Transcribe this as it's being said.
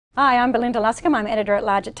Hi, I'm Belinda Luscombe. I'm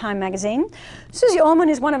editor-at-large at Time magazine. Suze Orman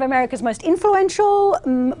is one of America's most influential,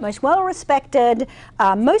 most well-respected,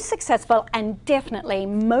 most successful, and definitely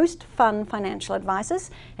most fun financial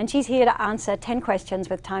advisors. And she's here to answer 10 questions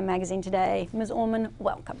with Time magazine today. Ms. Orman,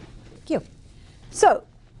 welcome. Thank you. So,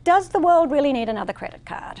 does the world really need another credit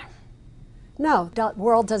card? No, the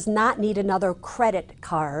world does not need another credit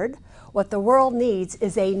card. What the world needs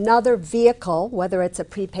is another vehicle, whether it's a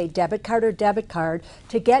prepaid debit card or debit card,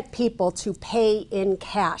 to get people to pay in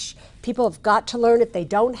cash. People have got to learn if they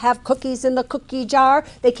don't have cookies in the cookie jar,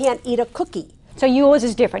 they can't eat a cookie. So yours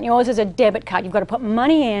is different. Yours is a debit card. You've got to put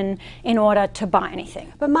money in order to buy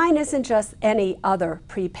anything. But mine isn't just any other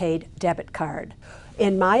prepaid debit card.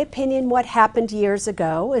 In my opinion, what happened years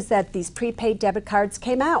ago is that these prepaid debit cards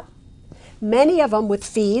came out. Many of them with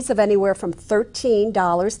fees of anywhere from $13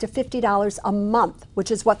 to $50 a month, which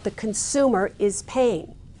is what the consumer is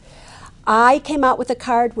paying. I came out with a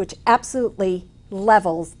card which absolutely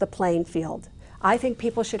levels the playing field. I think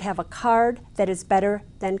people should have a card that is better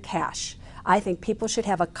than cash. I think people should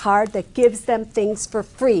have a card that gives them things for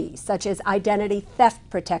free, such as identity theft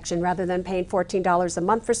protection. Rather than paying $14 a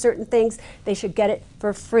month for certain things, they should get it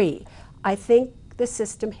for free. I think the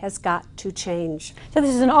system has got to change. So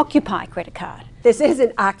this is an Occupy credit card. This is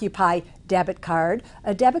an Occupy debit card,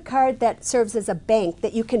 a debit card that serves as a bank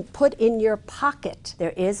that you can put in your pocket.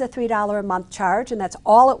 There is a $3 a month charge, and that's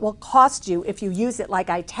all it will cost you if you use it like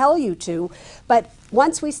I tell you to. But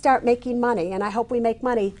once we start making money, and I hope we make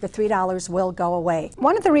money, the $3 will go away.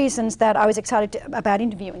 One of the reasons that I was excited about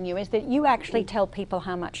interviewing you is that you actually tell people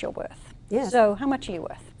how much you're worth. Yes. So how much are you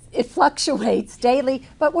worth? It fluctuates daily,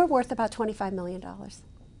 but we're worth about $25 million.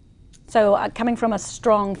 So coming from a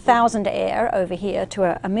strong thousandaire over here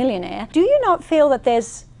to a millionaire, do you not feel that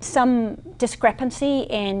there's some discrepancy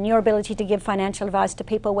in your ability to give financial advice to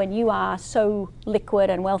people when you are so liquid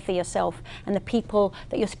and wealthy yourself, and the people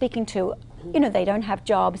that you're speaking to, you know, they don't have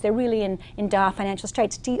jobs, they're really in dire financial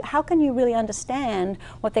straits. How can you really understand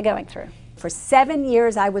what they're going through? For 7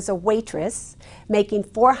 years, I was a waitress making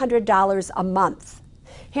 $400 a month.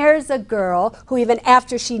 Here's a girl who, even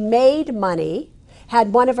after she made money,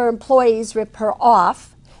 had one of her employees rip her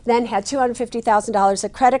off, then had $250,000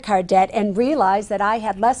 of credit card debt, and realized that I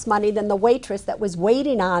had less money than the waitress that was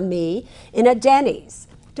waiting on me in a Denny's.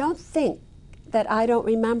 Don't think that I don't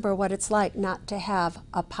remember what it's like not to have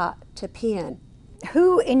a pot to pee in.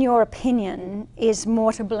 Who, in your opinion, is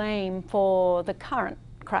more to blame for the current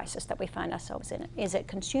crisis that we find ourselves in? Is it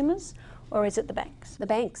consumers or is it the banks? The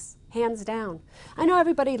banks, hands down. I know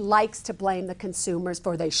everybody likes to blame the consumers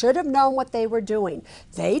for they should have known what they were doing.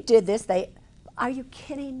 They did this, are you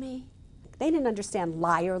kidding me? They didn't understand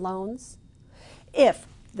liar loans. If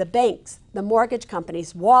the banks, the mortgage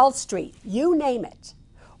companies, Wall Street, you name it,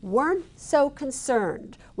 weren't so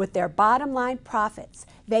concerned with their bottom line profits,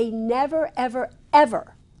 they never, ever,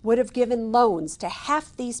 ever would have given loans to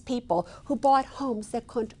half these people who bought homes that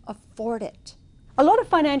couldn't afford it. A lot of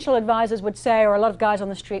financial advisors would say, or a lot of guys on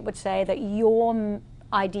the street would say, that your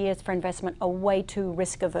ideas for investment are way too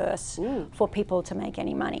risk averse for people to make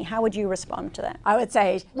any money. How would you respond to that? I would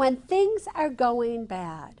say, when things are going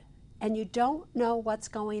bad and you don't know what's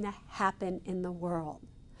going to happen in the world,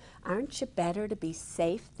 aren't you better to be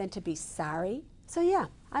safe than to be sorry? So yeah,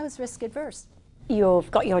 I was risk adverse.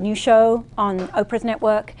 You've got your new show on Oprah's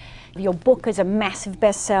network. Your book is a massive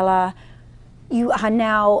bestseller. You are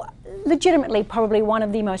now legitimately probably one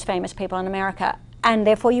of the most famous people in America, and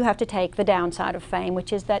therefore you have to take the downside of fame,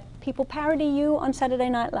 which is that people parody you on Saturday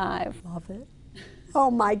Night Live. Love it. Oh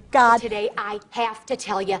my God. Today I have to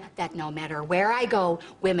tell you that no matter where I go,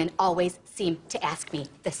 women always seem to ask me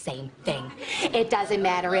the same thing. It doesn't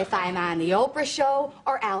matter if I'm on the Oprah show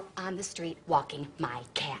or out on the street walking my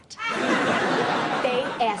cat. They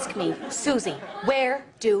ask me, Susie, where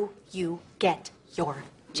do you get your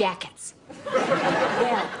jackets?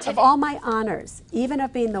 Yeah. Of all my honors, even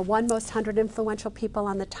of being the 1 most 100 influential people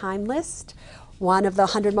on the Time list, one of the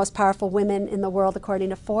 100 most powerful women in the world according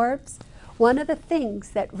to Forbes, one of the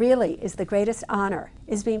things that really is the greatest honor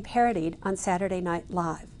is being parodied on Saturday Night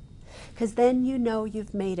Live. Because then you know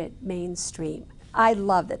you've made it mainstream. I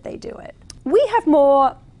love that they do it. We have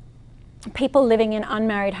more people living in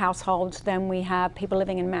unmarried households than we have people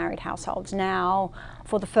living in married households now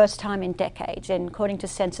for the first time in decades, and according to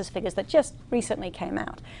census figures that just recently came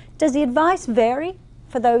out. Does the advice vary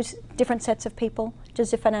for those different sets of people?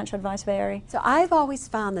 Does your financial advice vary? So I've always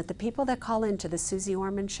found that the people that call into the Suze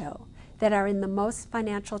Orman show that are in the most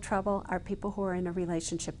financial trouble are people who are in a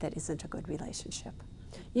relationship that isn't a good relationship.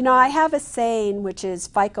 You know, I have a saying which is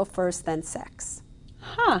FICO first, then sex.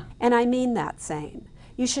 Huh. And I mean that saying.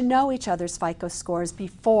 You should know each other's FICO scores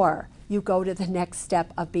before you go to the next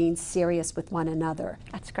step of being serious with one another.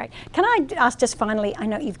 That's great. Can I ask just finally, I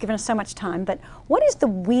know you've given us so much time, but what is the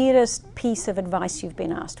weirdest piece of advice you've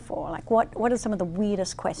been asked for? Like what are some of the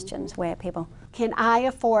weirdest questions where people... Can I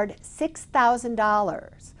afford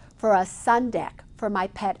 $6,000 for a sun deck for my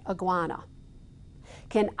pet iguana?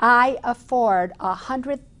 Can I afford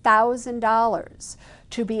 $100,000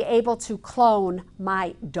 to be able to clone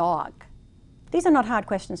my dog? These are not hard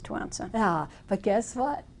questions to answer. But guess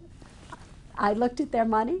what? I looked at their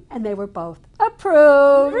money and they were both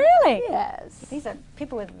approved. Really? Yes. These are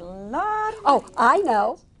people with a lot of... Oh, I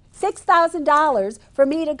know. $6,000 for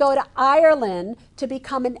me to go to Ireland to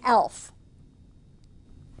become an elf.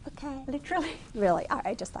 Okay. Literally? Really? All right,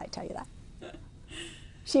 I just thought I'd tell you that.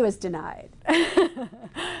 She was denied.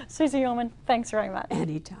 Suze Orman, thanks very much.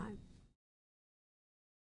 Anytime.